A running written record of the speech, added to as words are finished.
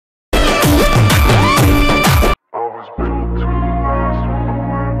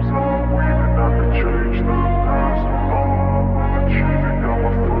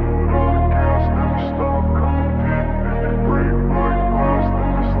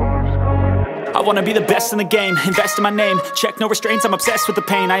I wanna be the best in the game, invest in my name. Check no restraints, I'm obsessed with the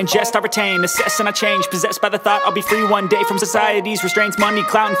pain. I ingest, I retain, assess and I change. Possessed by the thought I'll be free one day from society's restraints. Money,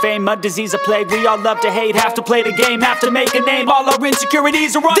 clout and fame, mud, disease, a plague. We all love to hate, have to play the game, have to make a name. All our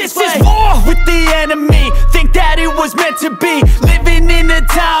insecurities are on display. This is war with the enemy, think that it was meant to be. Living in a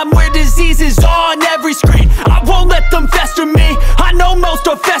time where disease is on every screen. I won't let them fester me, I know most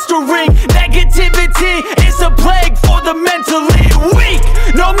are festering. Negativity is a plague for the mentally weak.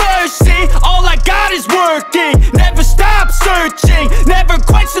 No mercy, all I got is working. Never stop searching, never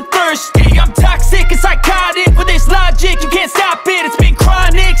quench the thirsty. I'm toxic and psychotic, with this logic you can't stop it. It's been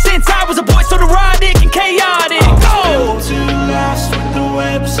chronic since I was a boy, so neurotic and chaotic. I'm built to last with the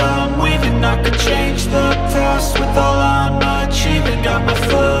webs I'm weaving. I could change the past with all I'm achieving. Got my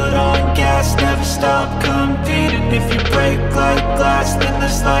foot on gas, never stop competing. If you break like glass, then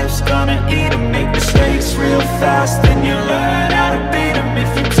this life's gonna eat 'em. Make mistakes real fast, then you learn how to beat 'em.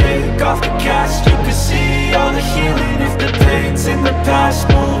 If you take off the cast, you can see all the healing. If the pain's in the past,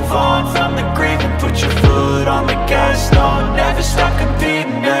 move on from the grave and put your foot on the gas. No, never stop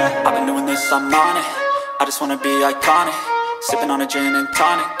competing, yeah. I've been doing this, I'm on it. I just wanna be iconic. Sipping on a gin and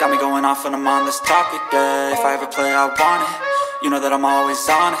tonic, got me going off when I'm on this topic, yeah. If I ever play, I want it. You know that I'm always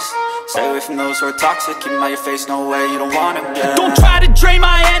honest. Stay away from those who are toxic. Keep them out your face, no way, you don't want them, yeah. Don't try to drain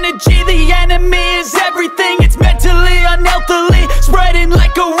my energy. The enemy is everything. It's mentally, unhealthily, spreading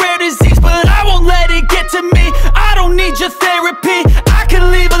like a rare disease. But I won't let it get to me. I don't need your therapy. I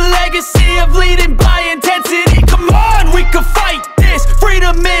can leave a legacy of leading by intensity. Come on, we can fight this.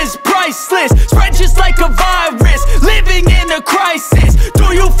 Freedom is priceless, spread just like a virus. Living in a crisis.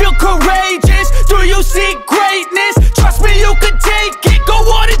 Do you feel courageous? Do you seek